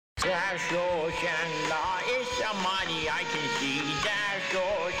Dash ocean law, it's the money I can see. Dash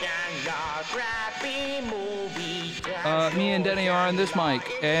ocean law, crappy movies. Me and Denny are on this mic,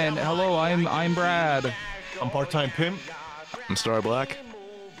 and hello, I'm Brad. I'm part-time pimp. I'm Star Black.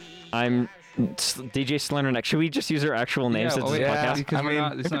 I'm DJ Slenderneck. Should we just use our actual names Yeah, in this podcast? because I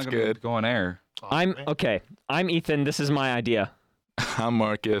mean, it's not it's going to good. go on air. I'm Ethan. This is my idea. I'm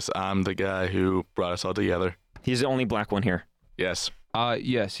Marcus. I'm the guy who brought us all together. He's the only black one here. Yes.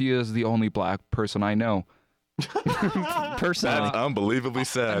 Yes, he is the only black person I know. Personally, That's unbelievably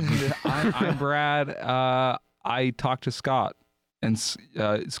sad. I'm Brad. I talked to Scott, and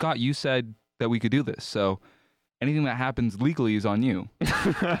Scott, you said that we could do this, so anything that happens legally is on you.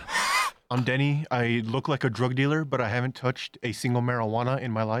 I'm Denny. I look like a drug dealer, but I haven't touched a single marijuana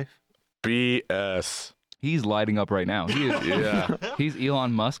in my life. BS. He's lighting up right now. He is. Yeah. He's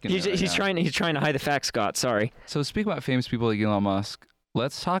Elon Musk. he's trying to hide the facts, Scott. Sorry. So speaking about famous people like Elon Musk,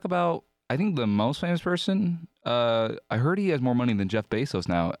 let's talk about, I think, the most famous person. I heard he has more money than Jeff Bezos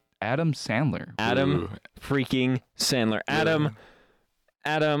now. Adam Sandler. Adam freaking Sandler.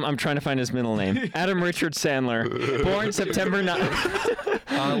 Adam, I'm trying to find his middle name. Adam Richard Sandler. Born September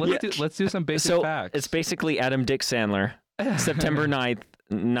 9th. Let's do some basic facts. It's basically Adam Dick Sandler. September 9th,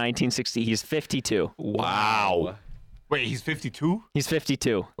 1960. He's 52. Wow. Wait, he's 52? He's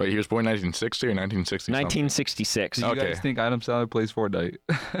 52. Wait, he was born 1960 or 1960? 1966. Do you Okay. guys think Adam Sandler plays Fortnite?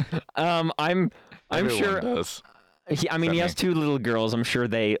 I'm Everyone sure. does. He has two little girls. I'm sure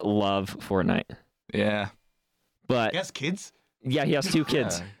they love Fortnite. Yeah. But Yes, kids. yeah, he has two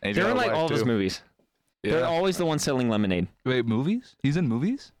kids. And he's They're got in a like wife, all of his too. movies. Yeah. They're always the one selling lemonade. Wait, movies? He's in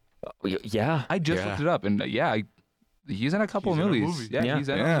movies? Yeah. I just Yeah. looked it up, and he's in a couple He's of in a movies. movie. Yeah, Yeah. he's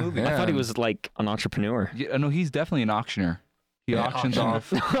in Yeah, a movie. yeah. I thought he was like an entrepreneur. Yeah, no, he's definitely an auctioneer. He Yeah, auctions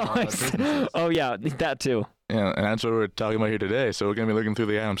auction. off. businesses. Oh yeah, that too. Yeah, and that's what we're talking about here today. So we're going to be looking through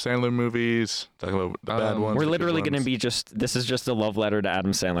the Adam Sandler movies, talking about the bad ones. We're the good literally going to ones. be this is just a love letter to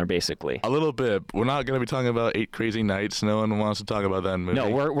Adam Sandler, basically. A little bit. We're not going to be talking about 8 Crazy Nights. No one wants to talk about that movie. No,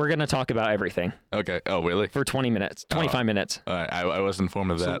 we're going to talk about everything Okay. Oh, really? for 20 minutes, 25 minutes. All right. I was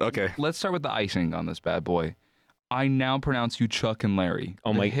informed of that. So Okay. Let's start with the icing on this bad boy. I now pronounce you Chuck and Larry.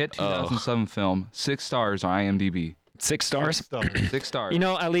 Oh The my- hit 2007 film, 6 stars on IMDb. 6 stars. 6 stars. You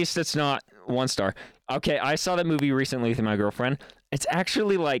know, at least it's not 1 star. Okay, I saw that movie recently with my girlfriend. It's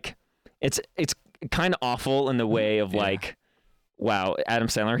actually like, it's kind of awful in the way of like, wow, Adam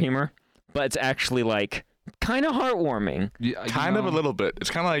Sandler humor, but it's actually like kind of heartwarming. Yeah, Kind of a little bit. It's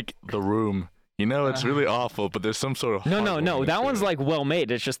kind of like The Room. You know, it's really awful, but there's some sort of No, heartwarming that to one's it. like well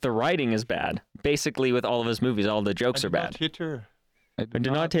made. It's just the writing is bad. Basically, with all of his movies, all the jokes are bad. Hit her. I But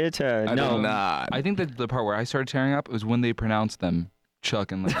do not hit her. I No. did not. I think that the part where I started tearing up was when they pronounced them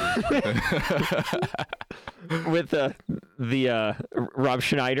Chuck and Larry. With the Rob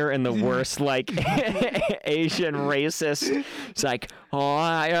Schneider and the worst like Asian racist. It's like, oh,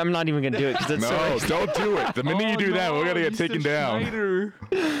 I'm not even gonna do it because it's No, so. don't do it. The minute you do that, we're gonna get taken down.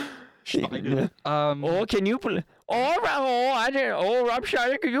 Oh, can you play? I didn't. Oh, Rob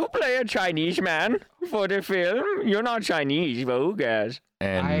Schneider, can you play a Chinese man for the film? You're not Chinese, but who cares?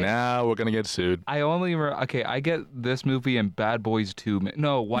 And now we're gonna get sued. I only I get this movie and Bad Boys 2.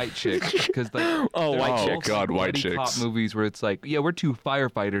 No, White Chicks, because like Oh, White Oh, Chicks. God, White buddy cop Chicks. movies where it's like, yeah, we're 2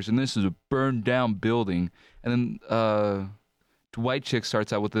 firefighters and this is a burned down building, and then White Chicks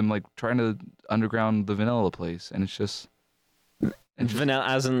starts out with them like trying to underground the vanilla place, and it's just Vanilla,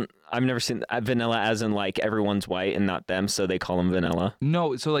 as in, I've never seen vanilla as in like everyone's white and not them, so they call them vanilla.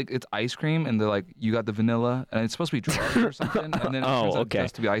 no. So like it's ice cream, and they're like, you got the vanilla, and it's supposed to be drugs or something, and then it Oh, turns out okay.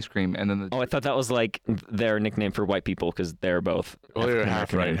 just to be ice cream, and then the Oh, I thought that was like their nickname for white people because they're both. Well, you're half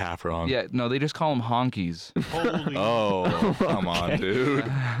African right, American. half wrong. yeah, no, they just call them honkies. Holy. Oh, come on, dude.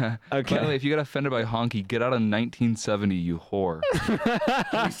 Okay. By the way, if you got offended by honky, get out of 1970, you whore.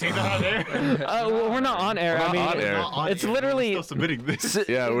 Say that on air. Well, we're not on air. I mean, on air. Not on it's air. literally- We're still submitting this.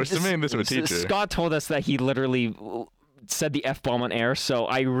 Yeah, we're submitting this to a teacher. Scott told us that he literally said the F-bomb on air, so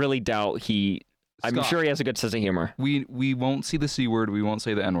I really doubt I'm Scott. sure he has a good sense of humor. We won't see the C word. We won't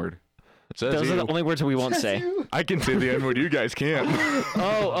say the N word. Says Those are you. the only words we won't say. I can say the N word. You guys can't.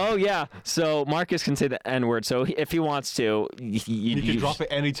 Oh yeah. So Marcus can say the N-word. So if he wants to, You can drop it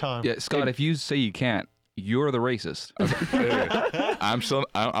anytime. Yeah, Scott, if you say you can't, you're the racist. Hey, I'm still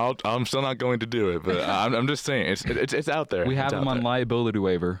not going to do it, but I'm just saying it's out there. We have It's him out on there. liability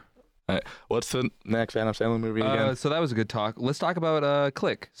waiver. All right, what's the next Adam Sandler movie again? So that was a good talk. Let's talk about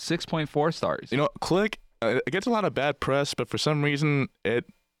Click. 6.4 stars. You know, Click. It gets a lot of bad press, but for some reason, it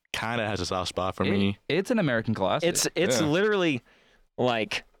kind of has a soft spot for me. It's an American classic. It's Yeah. literally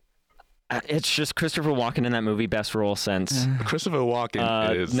like It's just Christopher Walken in that movie, best role since Christopher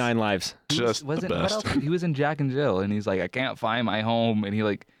Walken is 9 Lives. just the Wasn't what best. else? He was in Jack and Jill, and he's like, I can't find my home, and he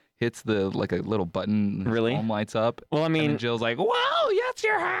like hits the like a little button. And his Really? home lights up. Well, I And mean, then Jill's like, "Wow, that's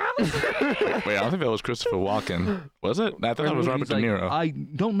your house." Wait, I don't think that was Christopher Walken. Was it? I thought that was Robert He's De like, Niro. I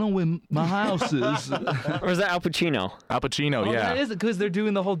don't know where my house is. or is that Al Pacino? Al Pacino, Oh, yeah. that is because they're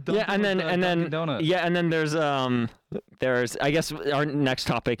doing the whole Yeah, and then Dunkin' Donut. yeah, and then there's I guess our next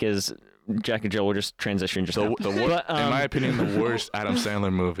topic is Jack and Jill. We'll just transition just now. The But, in my opinion, the worst Adam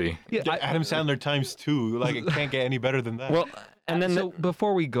Sandler movie. Yeah, Adam Sandler times 2. Like, it can't get any better than that. Well, and then so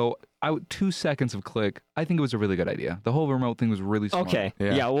before we go, 2 seconds of click. I think it was a really good idea. The whole remote thing was really smart. okay,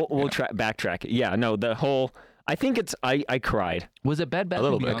 Yeah. yeah, we'll backtrack. Yeah, no, the whole. I think it's I cried. Was it Bed Bath A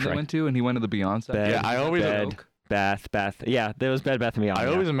little and bit, Beyond they correct. went to, and he went to the Beyond section? Bed, Yeah, I always- Bath. Yeah, there was Bed Bath and Beyond. I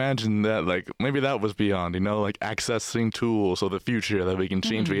yeah. always imagined that, like, maybe that was beyond, like accessing tools of the future that we can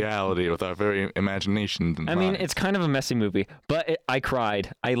change reality with our very imaginations. And I mean, minds. it's kind of a messy movie, but I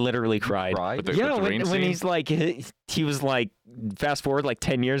cried. I literally cried. Cried? With the- Yeah, with the rain when scene? he's like, he was like, fast forward like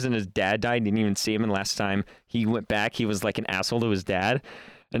 10 years and his dad died, didn't even see him. And last time he went back, he was like an asshole to his dad.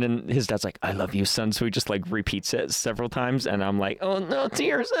 And then his dad's like, I love you, son. So he just like repeats it several times. And I'm like, oh no,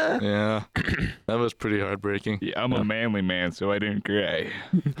 tears. Yeah, that was pretty heartbreaking. Yeah, I'm a manly man, so I didn't cry.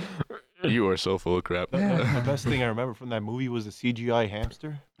 You are so full of crap. The best thing I remember from that movie was the CGI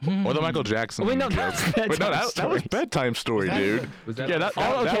hamster. Or the Michael Jackson. Wait, no, joke. that's Wait, no, bedtime that was stories. bedtime story, dude. Was that Yeah, that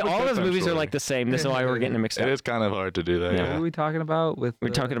All, that okay, was all those bedtime movies are story. like the same. This is why we're getting them mixed It up. is kind of hard to do that. Yeah. What Yeah. were we talking about with? We're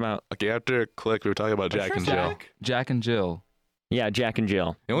talking about, Okay, after Click, we were talking about Jack and Jill. Jack and Jill. yeah, Jack and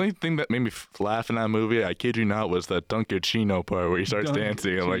Jill. The only thing that made me laugh in that movie, I kid you not, was the Dunkerchino part where he starts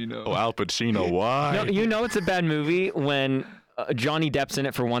dancing. I'm like, Dunkerchino. oh, Al Pacino, why? No, you know it's a bad movie when Johnny Depp's in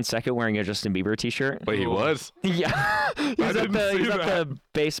it for 1 second wearing a Justin Bieber t-shirt. Wait, he was? Yeah, he was at didn't see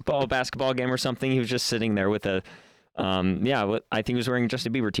the basketball game or something. He was just sitting there with a, I think he was wearing a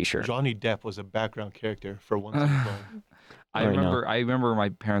Justin Bieber t-shirt. Johnny Depp was a background character for one film. I I know. remember my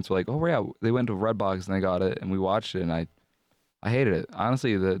parents were like, "Oh yeah," they went to Redbox and they got it, and we watched it, and I hated it.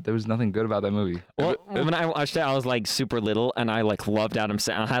 Honestly, there was nothing good about that movie. Well, when I watched it, I was like super little, and I like loved Adam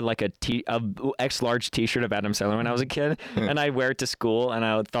Sandler. I had like a X large T-shirt of Adam Sandler when I was a kid, and I'd wear it to school, and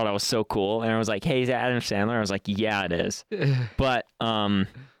I thought I was so cool. And I was like, "Hey, is that Adam Sandler?" I was like, "Yeah, it is." But now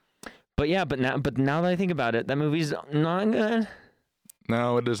that I think about it, that movie's not good.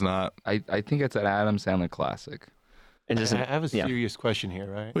 No, it is not. I think it's an Adam Sandler classic. It I doesn't. have a yeah. serious question here,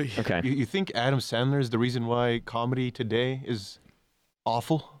 right? Wait, Okay. You think Adam Sandler is the reason why comedy today is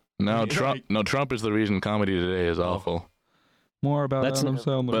awful? No, Trump is the reason comedy today is awful. More about That's- Adam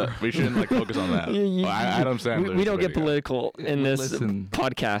Sandler. But we shouldn't like focus on that. Adam Sandler. We is don't the get big guy. political in this Listen.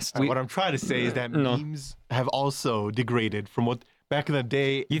 podcast. What I'm trying to say is that No. memes have also degraded from what back in the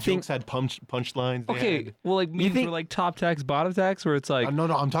day. You think- jokes had punchlines? they okay, had- well, like memes think- were like top text, bottom text, where it's like, no,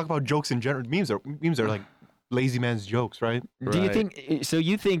 I'm talking about jokes in general. Memes are like lazy man's jokes, right? Do you Right. think so?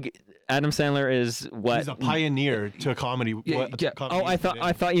 You think Adam Sandler is what? He's a pioneer to comedy. Yeah, yeah. Oh, I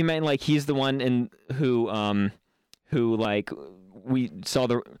thought you meant like he's the one who like we saw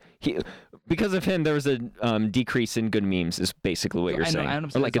because of him there was a decrease in good memes is basically what you're I know, saying, Adam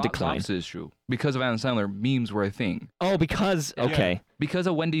or like a Sandler's decline. opposite is true. Because of Adam Sandler, memes were a thing. Oh, because okay, Because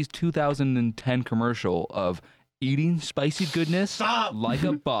of Wendy's 2010 commercial of eating spicy goodness like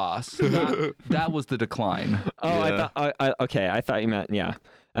a boss, that was the decline. oh, Yeah. I thought you meant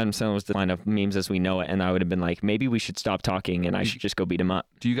Adam Sandler was the line of memes as we know it, and I would have been like, maybe we should stop talking and I should just go beat him up.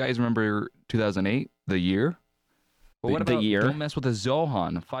 Do you guys remember 2008, the year? But what The about year? Don't Mess with a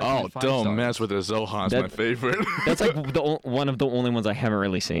Zohan? 5.5 Oh, don't stars. mess with the Zohan's my That- favorite. That's like one of the only ones I haven't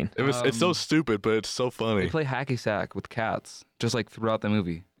really seen. It's so stupid, but it's so They funny. play hacky sack with cats, just like throughout the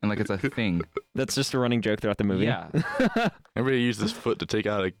movie, and like it's a thing. That's just a running joke throughout the movie. Yeah. Everybody used his foot to take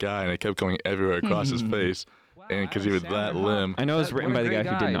out a guy, and it kept going everywhere across his face. And because he was that limb. I know it was written by the guy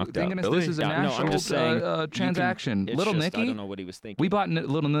who did Knocked Out. Thank goodness Really? this is a Yeah, no, national I'm just saying, transaction. It's Little just, Nicky, I don't know what he was thinking. we bought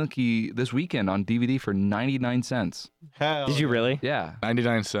Little Nicky this weekend on DVD for 99 cents. Hell Did you really? Yeah.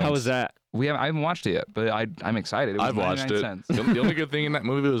 99 cents. How was that? I haven't watched it yet, but I'm excited. It was I've watched 99 it. cents. The only good thing in that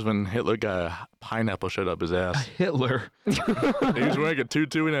movie was when Hitler got a pineapple shoved up his ass. Hitler. He was wearing a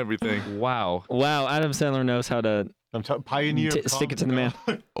tutu and everything. Wow. Wow, Adam Sandler knows how to. Pioneer. of Stick it to the man.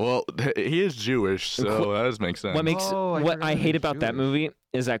 Well, he is Jewish, so that does make sense. What makes Oh, I what forgot I he hate was about that Jewish. movie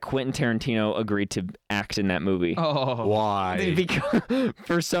is that Quentin Tarantino agreed to act in that movie. Oh. Why? Because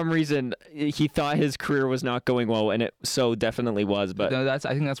for some reason he thought his career was not going well, and it so definitely was. But No, I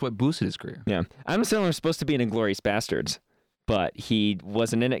think that's what boosted his career. yeah, Adam Sandler was supposed to be in Inglourious Bastards, but he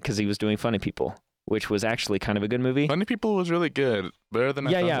wasn't in it because he was doing Funny People, which was actually kind of a good movie. Funny People was really good. Better than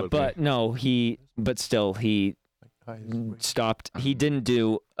I thought it would but no, but still he stopped. He didn't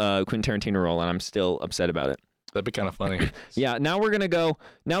do Quentin Tarantino role, and I'm still upset about it. That'd be kind of funny. Yeah, now we're gonna go.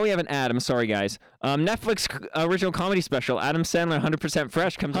 Now we have an ad. I'm sorry, guys. Netflix original comedy special. Adam Sandler, 100%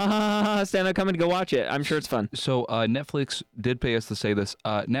 Fresh comes. Ha ha ha ha! Stand up, coming to go watch it. I'm sure it's fun. So Netflix did pay us to say this.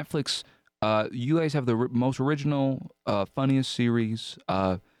 Netflix, you guys have the most original, funniest series.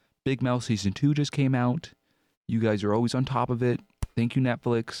 Big Mouth season 2 just came out. You guys are always on top of it. Thank you,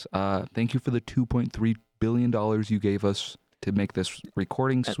 Netflix. Thank you for the $2.3 billion you gave us to make this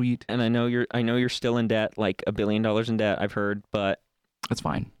recording suite. And I know you're still in debt, like $1 billion in debt. I've heard, but That's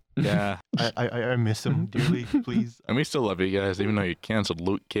fine. Yeah. I miss him dearly. Please. And we still love you guys, even though you canceled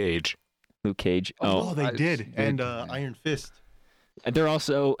Luke Cage. Luke Cage. Oh, they I- did. they And did. Iron Fist. They're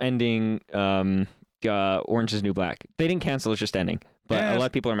also ending Orange is New Black. They didn't cancel; it's just ending. But Yeah. a lot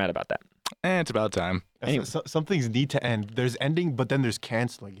of people are mad about that. It's about time. Anyway. Some things need to end. There's ending, but then there's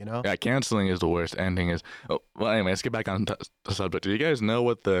canceling, you know? Yeah, canceling is the worst. Ending is. Oh, well, anyway, let's get back on the subject. Do you guys know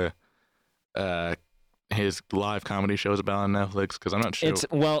what the his live comedy show is about on Netflix? Because I'm not sure. It's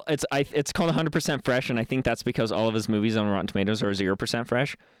called 100% Fresh, and I think that's because all of his movies on Rotten Tomatoes are 0%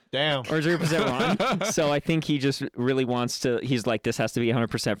 fresh Damn. or 0% rotten. So I think he just really wants to. He's like, this has to be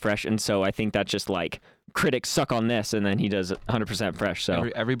 100% fresh, and so I think that's just like critics suck on this, and then he does 100% fresh. So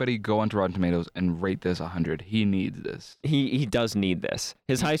Everybody go onto Rotten Tomatoes and rate this 100. He needs this. he does need this.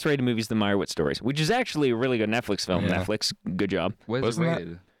 His highest rated movie is The Meyerowitz Stories, which is actually a really good Netflix film. Yeah. Netflix, good job. What is it Wasn't that-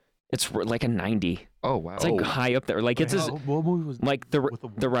 rated? It's like a 90. Oh, wow. It's like high up there. Like it's his, What movie was like the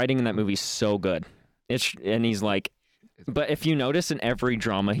writing in that movie is so good. And he's like, but if you notice in every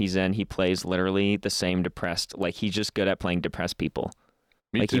drama he's in, he plays literally the same depressed. Like he's just good at playing depressed people.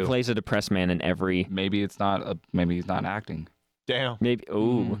 Me like too. he plays a depressed man in every. Maybe he's not acting. Damn. Maybe.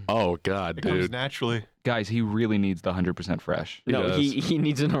 Ooh. Oh God, It comes dude. naturally. Guys, he really needs the 100% fresh. No, does. he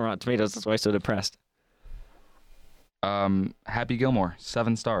needs it on Rotten Tomatoes. That's why he's so depressed. Happy Gilmore,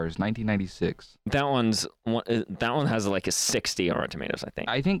 7 stars, 1996. That one has like a 60 on Rotten Tomatoes, I think.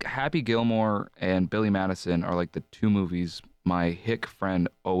 I think Happy Gilmore and Billy Madison are like the 2 movies my hick friend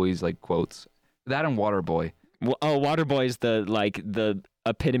always like quotes. That and Waterboy. Waterboy is the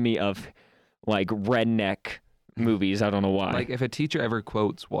epitome of like redneck movies. I don't know why. Like if a teacher ever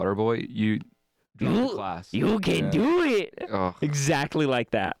quotes Waterboy, you drop the class. You can do it. Ugh. Exactly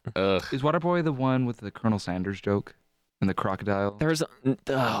like that. Ugh. Is Waterboy the one with the Colonel Sanders joke and the crocodile? There's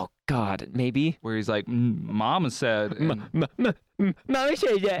oh god, maybe. Where he's like, Mama said. and- Mommy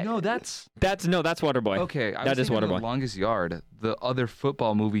said that. No, that's That's Waterboy. okay. I That was is thinking of Waterboy. The Longest Yard, the other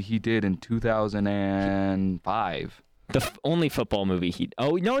football movie he did in 2005. The only football movie he.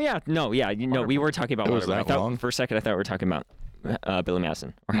 Oh no, yeah, we were talking about It was Waterboy. I that thought long? for a second I thought we were talking about Billy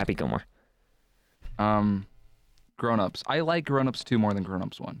Madison or Happy Gilmore. Grown Ups. I like Grown Ups 2 more than Grown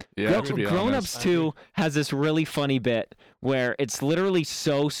Ups 1. Yeah, to be Grown honest. Ups 2 has this really funny bit where it's literally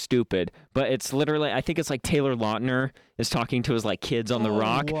so stupid, but it's literally, I think it's like Taylor Lautner is talking to his like kids on the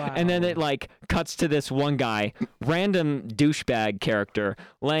rock, and then it like cuts to this one guy, random douchebag character,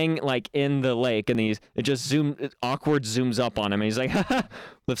 laying like in the lake, and it just awkward zooms up on him, and he's like,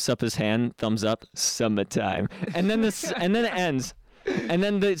 lifts up his hand, thumbs up, summertime, and then it ends. And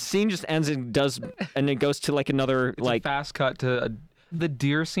then the scene just ends and it goes to like another It's like a fast cut to the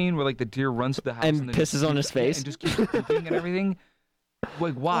deer scene where like the deer runs to the house And then pisses on his face. and just keeps pooping and everything.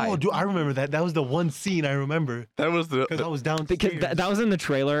 Like why? Oh, dude, I remember that. That was the one scene I remember That was the. because I was downstairs. because that was in the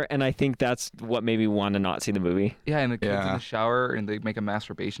trailer, and I think that's what made me want to not see the movie. Yeah, and the kid's in Yeah. the shower and they make a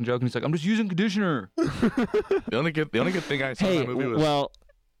masturbation joke and he's like, I'm just using conditioner. The only good thing I saw in Hey, that movie was well,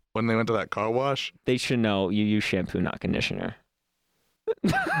 when they went to that car wash. they should know you use shampoo, not conditioner.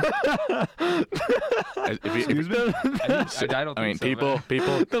 If you- I don't I mean, think so,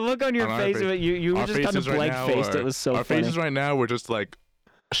 people. The look on your On our face, fa- you were our just kind of faces right now blank faced. are- It was so Our funny. faces right now were just like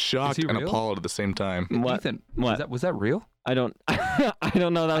shocked he and real? appalled at the same time. What? Ethan, What? was that real? I don't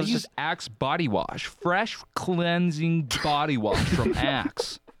know. That I was use just Axe body wash, fresh cleansing body wash from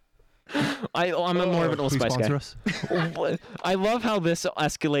Axe. I'm more of an Old Please Spice sponsor guy. us. I love how this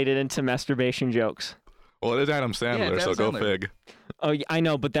escalated into masturbation jokes. Well, it is Adam Sandler, it's so Adam go Sandler. fig. Oh, I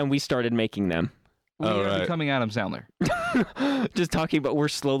know, but then we started making them. We Oh, are right. becoming Adam Sandler. Just talking about we're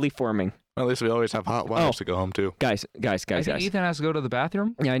slowly forming. Well, at least we always have hot wives to go home to. Guys. I think Ethan has to go to the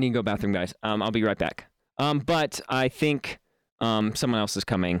bathroom. Yeah, I need to go bathroom, guys. I'll be right back. But I think someone else is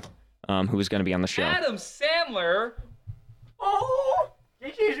coming who is going to be on the show. Adam Sandler. Oh,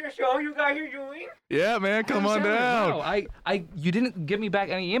 this is the show you guys are doing? Yeah, man, come on Adam Sandler, down. Wow, you didn't give me back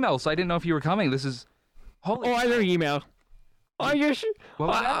any emails, so I didn't know if you were coming. This is holy. Oh, I got an email. I just. What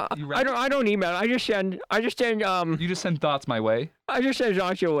was that? You read it? I don't email. I just send. You just send thoughts my way. I just send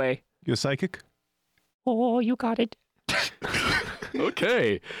thoughts your way. You a psychic? Oh, you got it.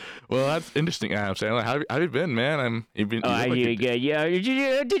 Okay. Well, that's interesting, Adam Sandler. How have you been, man? You Oh, I look like did good. Yeah.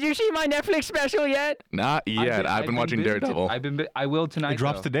 Did you see my Netflix special yet? Not yet. I've been watching busy Daredevil. I will tonight. It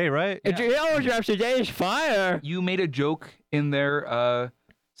drops though. today, right? It drops today. Is fire. You made a joke in there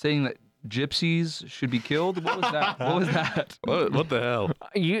saying that gypsies should be killed. What was that? What was that? What the hell?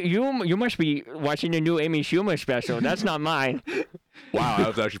 You must be watching the new Amy Schumer special. That's not mine. Wow, that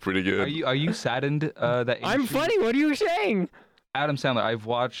was actually pretty good. Are you saddened that I'm funny. What are you saying? Adam Sandler, I've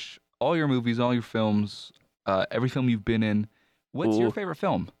watched all your movies, all your films, every film you've been in. What's your Ooh. favorite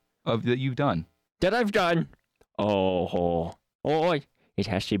film that you've done? That I've done. Oh, it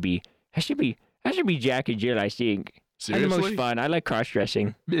has to be Jack and Jill, I think. And the most Seriously? fun. I like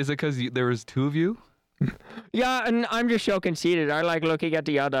cross-dressing. Is it because there was two of you? Yeah, and I'm just so conceited. I like looking at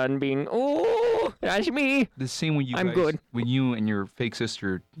the other and being, oh, that's me. The scene when I'm good. when you and your fake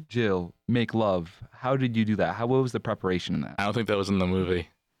sister Jill make love. How did you do that? What was the preparation in that? I don't think that was in the movie.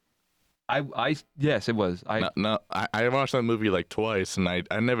 Yes, it was. I watched that movie like twice, and I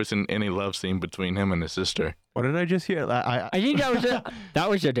never seen any love scene between him and his sister. What did I just hear? I think that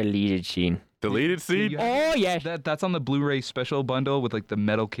was a deleted scene. Deleted scene? you Oh yes. That's on the Blu-ray special bundle with like the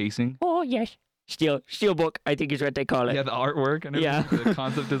metal casing. Oh yes. Steel book, I think is what they call it. Yeah, the artwork and Yeah. everything, the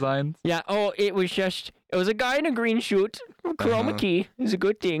concept designs. Yeah. Oh, it was a guy in a green suit. Chroma key is a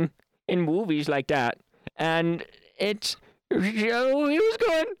good thing in movies like that, and it was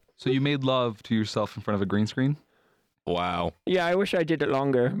good. So you made love to yourself in front of a green screen? Wow. Yeah, I wish I did it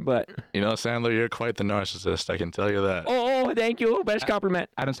longer, but You know, Sandler, you're quite the narcissist. I can tell you that. oh, thank you, best compliment.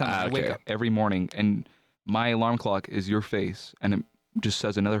 Adam Sandler, I wake okay. up every morning and my alarm clock is your face and it just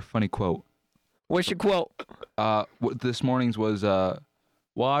says another funny quote. What's your quote? This morning's was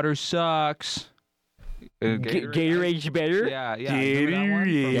water sucks. Gatorade's better. Yeah. Do you remember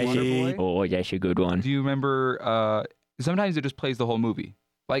that one from Waterboy? Oh, that's a good one. Do you remember? Sometimes it just plays the whole movie.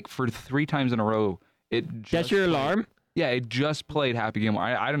 Like for 3 times in a row, it. Just That's your played- alarm. Yeah, it just played Happy Gilmore.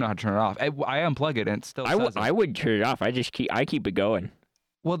 I don't know how to turn it off. I unplug it and it still says it. I would turn it off. I keep it going.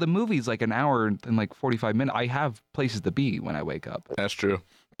 Well, the movie's like an hour and like 45 minutes. I have places to be when I wake up. That's true.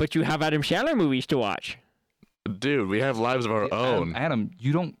 But you have Adam Sandler movies to watch. Dude, we have lives of our own. Adam,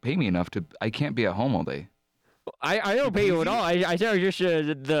 you don't pay me enough to. I can't be at home all day. I don't pay you at all. I said just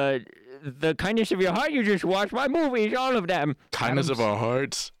the kindness of your heart. You just watch my movies, all of them. Kindness of our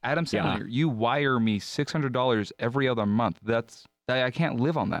hearts. Adam Sandler, you wire me $600 every other month. I can't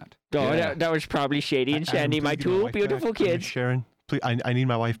live on that. Oh, Yeah. that was probably Shady and Adam, Sandy, please my give my two wife beautiful back. I need kids. Sharon, please. I need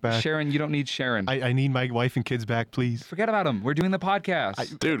my wife back. Sharon, you don't need Sharon. I need my wife and kids back, please. Forget about him. We're doing the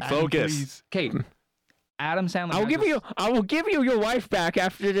podcast. Dude, Adam, focus. please. Kate, Adam Sandler. I will give you your wife back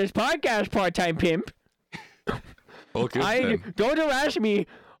after this podcast, part-time pimp. Focus. Don't harass me.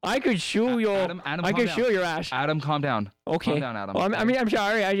 I could sue your. Adam, I calm could down. sue your ass. Adam, calm down. Okay. Calm down, Adam. Well, I'm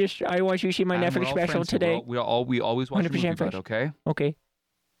sorry. I want you to see my Adam, we're Netflix all special friends here. today. We always watch a 100% movie, bud, friends. okay? Okay.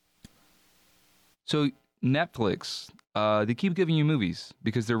 So Netflix, they keep giving you movies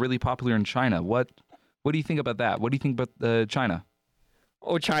because they're really popular in China. What do you think about that? What do you think about China?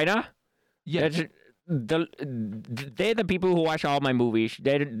 Oh, China. Yeah. They're the people who watch all my movies.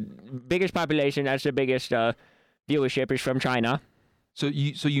 They're the biggest population. That's the biggest viewership is from China. So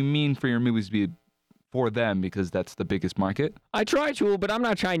you mean for your movies to be for them because that's the biggest market? I try to, but I'm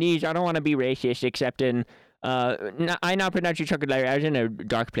not Chinese. I don't want to be racist, except in I now pronounce you chocolate. I was in a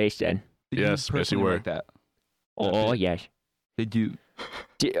dark place then. Did Yes, you yes, you personally were. write that? Oh, yes. Did you?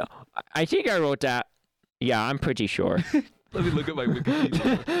 I think I wrote that. Yeah, I'm pretty sure. Let me look at my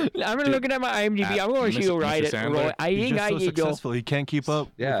Wikipedia. I'm looking at my IMDb. I'm going to see you Mr. write it. Sandler, I He's think just I so did. successful. He can't keep up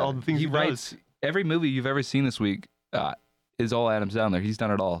with all the things he writes does. every movie you've ever seen this week is all Adam Sandler. He's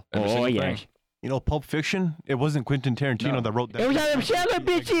done it all. Every Oh, single yes. thing. You know, Pulp Fiction. It wasn't Quentin Tarantino No. that wrote that. It was Adam Sandler,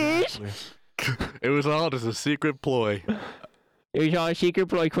 bitches. Exactly. It was all just a secret ploy. It was all a secret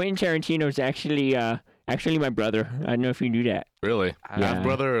ploy. Quentin Tarantino's actually my brother. I don't know if you knew that. Really? Yeah. Half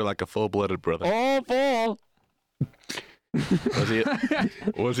brother or like a full-blooded brother? Oh, full.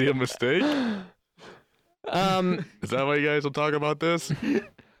 Was he a mistake? Um. Is that why you guys will talk about this?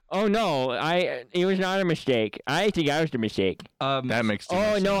 Oh no. It was not a mistake. I think I was the mistake. That makes too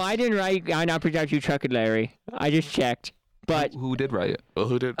Oh much no, sense. I didn't write. I not project you, Chuck and Larry. I just checked. But Who did write it? Well,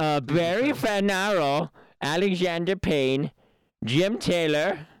 who did? Barry Fanaro, Alexander Payne, Jim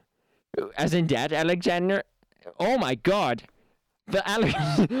Taylor, as in Dad Alexander. Oh my God, the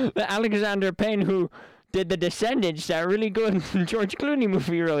Alexander Payne who did The Descendants, that really good George Clooney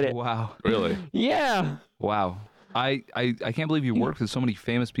movie, wrote it. Wow. Really? Yeah. Wow. I can't believe you worked with so many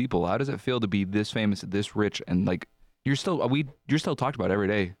famous people. How does it feel to be this famous, this rich, and like you're still talked about every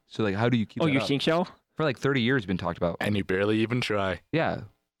day? So like, how do you keep? Oh, that your up? Stink Show? For like 30 years, been talked about. And you barely even try. Yeah,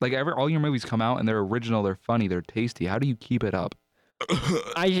 like all your movies come out and they're original, they're funny, they're tasty. How do you keep it up?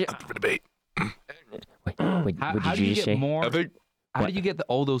 For debate. Wait, How what did do you you just get say? more? I think How do you get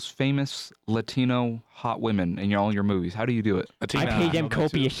all those famous Latino hot women in all your movies? How do you do it? a team I paid them know that too.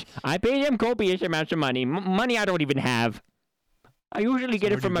 copious. I paid them copious amounts of money. Money I don't even have. I usually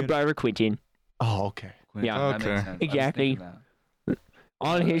get it where'd from you my get it? brother Quentin. Oh, okay. Yeah. That makes Okay. sense. I was Exactly. thinking that.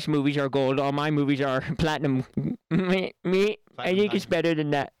 All his movies are gold. All my movies are platinum. Me, I think it's better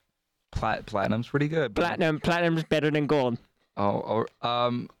than that. Platinum's pretty good. but- Platinum's better than gold.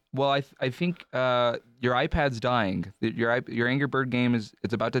 Well, I think your iPad's dying. Your Angry Bird game it's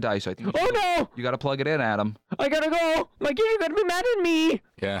about to die. So I think Oh no! you got to plug it in, Adam. I gotta go. My kids are gonna be mad at me.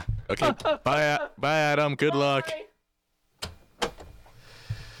 yeah. Okay. Bye, Adam. Good luck.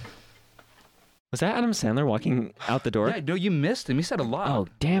 Was that Adam Sandler walking out the door? Yeah, no, you missed him. He said a lot. Oh,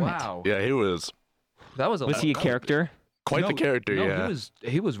 damn it. Wow. Yeah, he was That was a Was lot. he a character? quite the No, character. No, yeah.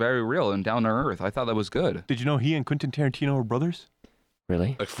 he was very real and down to earth. I thought that was good. Did you know he and Quentin Tarantino were brothers?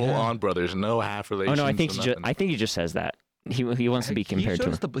 Really? Like full on brothers, no half Oh relations. no, I think or he just says that. He wants to be compared he to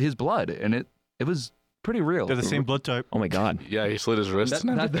showed him. us his blood, and it was pretty real. They're the same blood type. Oh my god. nothing. Yeah, he slit his wrists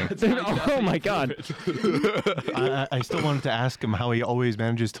and everything. Oh my god. I still wanted to ask him how he always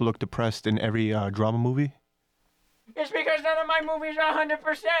manages to look depressed in every drama movie. It's because none of my movies are 100%.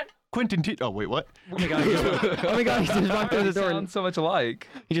 Quentin T. Oh wait, what? Oh my god. Oh my god. He just walked through the door. sound so much alike.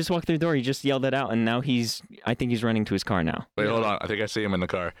 He just walked through the door. He just yelled it out, and now I think he's running to his car now. Wait, hold on. I think I see him in the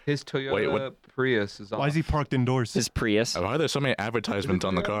car. His Toyota Wait, what- Prius is off. Why is he parked indoors? His Prius. Why are there so many advertisements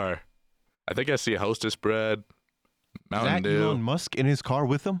on the car? I think I see Hostess bread, Is Mountain that Dew. Elon Musk in his car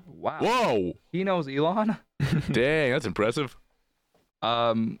with him? Wow. Whoa! He knows Elon. Dang, that's impressive.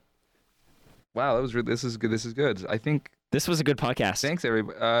 Wow, this is good. This is good. I think. This was a good podcast. Thanks,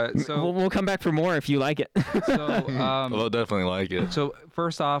 everybody. We'll come back for more if you like it. I'll definitely like it. So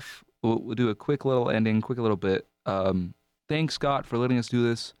first off, we'll do a quick little ending, quick little bit. Thanks, Scott, for letting us do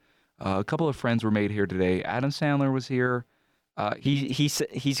this. A couple of friends were made here today. Adam Sandler was here. He's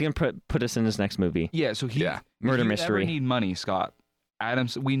gonna put us in his next movie. Yeah, so he Yeah. Murder if you mystery. Ever need money, Scott?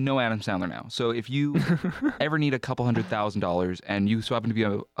 We know Adam Sandler now. So if you ever need a couple $100,000 and you so happen to be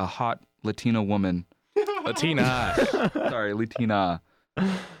a hot Latino woman, Latina. sorry, Latina,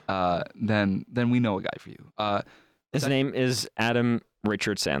 then we know a guy for you. His name is Adam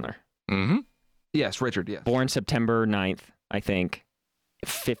Richard Sandler. Mm-hmm. Yes, Richard. Yes, Born September 9th, I think.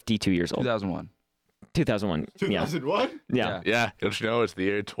 52 years old. 2001. 2001. Yeah. 2001? Yeah. Yeah, don't you know it's the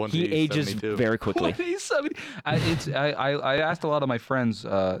year He 2072? ages very quickly. 2070. I asked a lot of my friends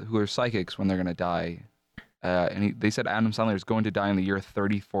who are psychics when they're gonna die, and they said Adam Sandler is going to die in the year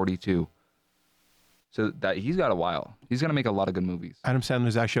 3042. So that he's got a while. He's gonna make a lot of good movies. Adam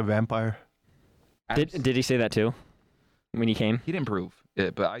Sandler's actually a vampire. Did he say that too? When he came? He didn't prove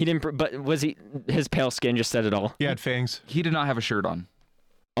it, but He didn't, but was he, his pale skin just said it all? He had fangs. he did not have a shirt on.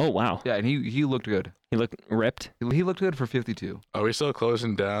 Oh, wow. Yeah, and he looked good. He looked ripped. He looked good for 52. Are we still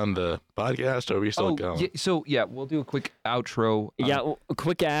closing down the podcast or are we still going? Yeah, we'll do a quick outro. Yeah, a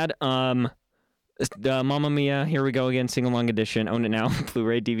quick ad. The Mamma Mia, Here We Go Again, Sing-Along Edition. Own it now.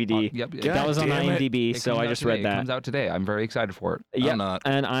 Blu-ray, DVD. Yep. That was on damn it. IMDb, It so comes I out just today. read It that. comes out today. I'm very excited for it. Yeah, I'm not.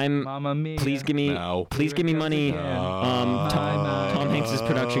 and I'm. Mamma Mia. Please give me. No. Please give me money. Tom Hanks'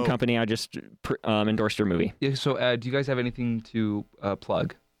 production company. I just endorsed your movie. Yeah, so do you guys have anything to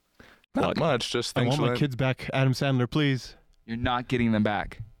plug? Not much. Just I thanks want my for kids back. Adam Sandler, please. You're not getting them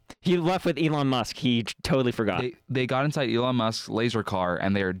back. He left with Elon Musk. He totally forgot. They got inside Elon Musk's laser car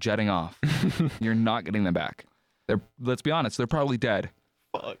and they are jetting off. You're not getting them back. Let's be honest, they're probably dead.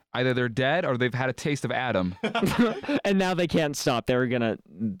 Fuck. Either they're dead or they've had a taste of Adam. And now they can't stop. They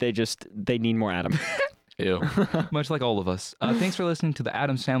need more Adam. Ew. Much like all of us. Thanks for listening to the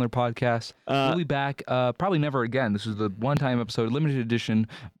Adam Sandler podcast. We'll be back probably never again. This is the one-time episode, limited edition,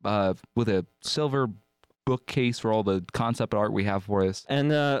 with a silver bookcase for all the concept art we have for us.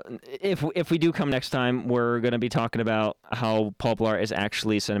 And if we do come next time, we're going to be talking about how Paul Blart is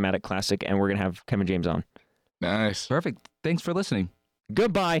actually a cinematic classic, and we're going to have Kevin James on. Nice. Perfect. Thanks for listening.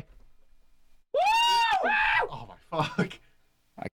 Goodbye. Oh my fuck.